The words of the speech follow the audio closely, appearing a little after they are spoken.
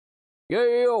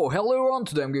Yo, hello everyone,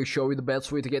 today I'm going to show you the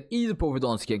best way to get easy profit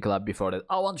on Skinclub. Before that,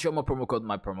 I want to show my promo code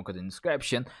in the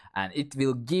description, and it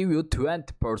will give you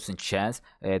 20% chance,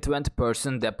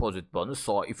 20% deposit bonus.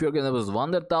 So if you're gonna use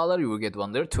 $100, you will get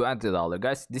 $120.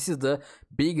 Guys, this is the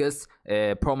biggest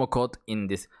promo code in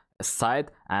this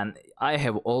site, and I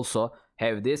have also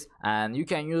have this, and you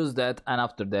can use that, and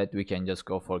after that we can just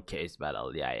go for case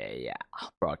battle. Yeah,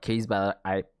 bro, case battle,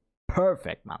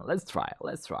 perfect, man. Let's try.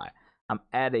 I'm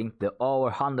adding the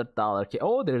over $100 case.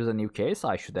 Oh, there's a new case.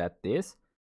 I should add this.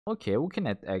 Okay, we can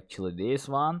add actually this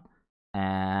one.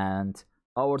 And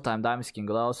overtime diamond skin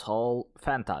gloves. Whole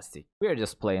fantastic. We're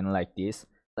just playing like this.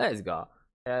 Let's go.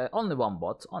 Only one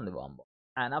bot.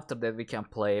 And after that we can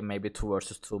play maybe 2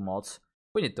 versus 2 modes.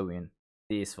 We need to win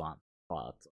this one.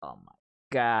 But oh my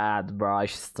god, bro, I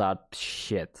should start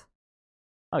shit.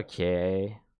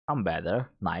 Okay, I'm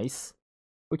better. Nice.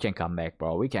 We can come back,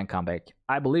 bro. We can come back.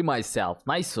 I believe myself.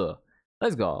 Nice.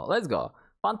 Let's go.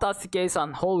 Fantastic case,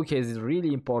 and whole case is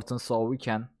really important, so we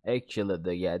can actually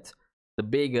get the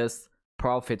biggest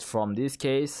profit from this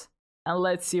case. And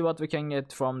let's see what we can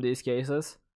get from these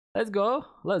cases. Let's go.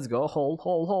 Hold.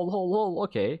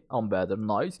 Okay, I'm better.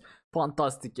 Nice.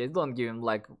 Fantastic case. Don't give him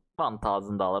like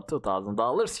 $1,000,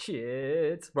 $2,000.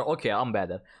 Shit. Bro, okay, I'm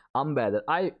better.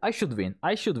 I should win.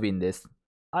 I should win this,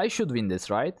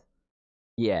 right?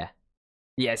 Yeah.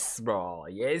 Yes, bro.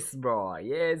 Yes,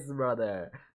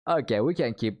 brother. Okay, we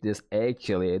can keep this.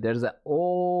 Actually, there's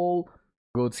all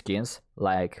good skins.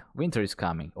 Like winter is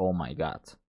coming. Oh my god.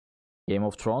 Game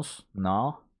of Thrones?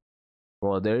 No.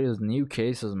 Bro, there is new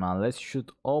cases, man. Let's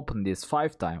should open this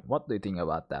 5 times. What do you think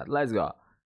about that? Let's go.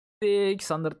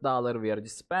 $600 we are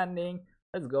just spending.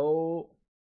 Let's go,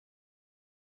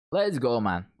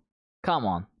 man. Come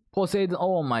on. Poseidon,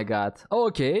 oh my god.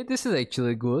 Okay, this is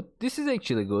actually good.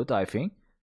 I think.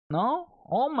 No?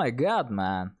 Oh my god,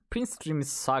 man. Prince stream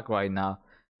is suck right now.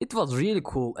 It was really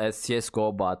cool as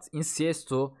CSGO, but in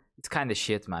CS2 it's kinda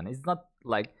shit, man. It's not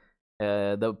like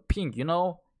the pink, you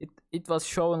know? It was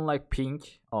showing like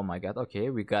pink. Oh my god. Okay,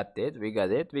 we got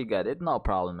it. No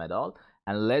problem at all.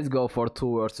 And let's go for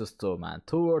 2 versus 2, man.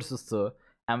 2 versus 2.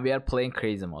 And we are playing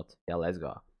crazy mode. Yeah, let's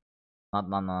go.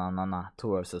 No.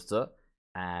 2 versus 2.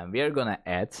 And we are gonna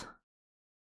add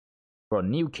for a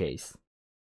new case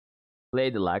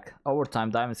Lady Luck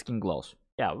overtime diamond skin gloves.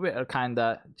 Yeah, we are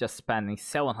kinda just spending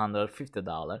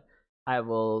 $750. I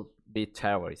will be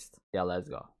terrorist. Yeah, let's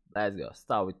go.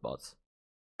 Start with bots.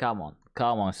 Come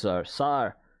on, sir.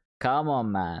 Come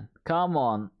on, man. Come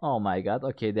on. Oh my god.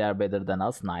 Okay, they are better than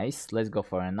us. Nice. Let's go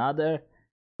for another.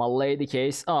 My lady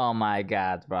case. Oh my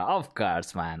god, bro. Of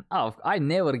course, man. I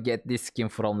never get this skin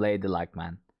from Lady Luck,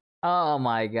 man. Oh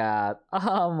my god,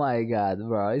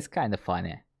 bro, it's kind of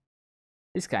funny.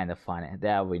 They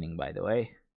are winning, by the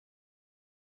way.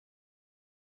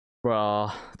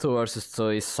 Bro, 2 versus 2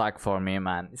 is suck for me,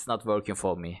 man. It's not working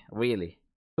for me, really.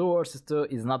 2 versus 2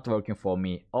 is not working for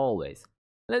me, always.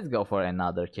 Let's go for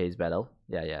another case battle.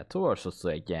 Yeah, 2 versus 2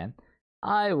 again.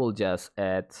 I will just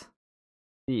add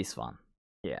this one.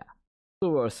 Yeah,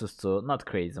 2 versus 2, not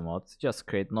crazy mode, just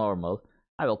create normal.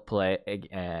 I will play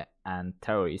and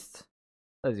terrorist.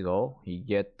 Let's go. He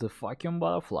get the fucking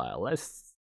butterfly.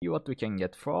 Let's see what we can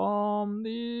get from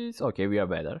this. Okay, we are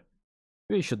better.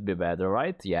 We should be better,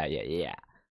 right? Yeah.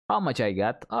 How much I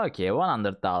got? Okay,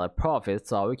 $100 profit.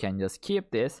 So we can just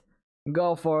keep this.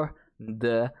 Go for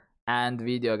the end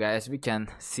video, guys. We can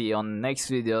see on next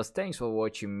videos. Thanks for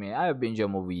watching me. I have been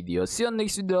enjoying my videos. See you on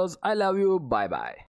next videos. I love you. Bye.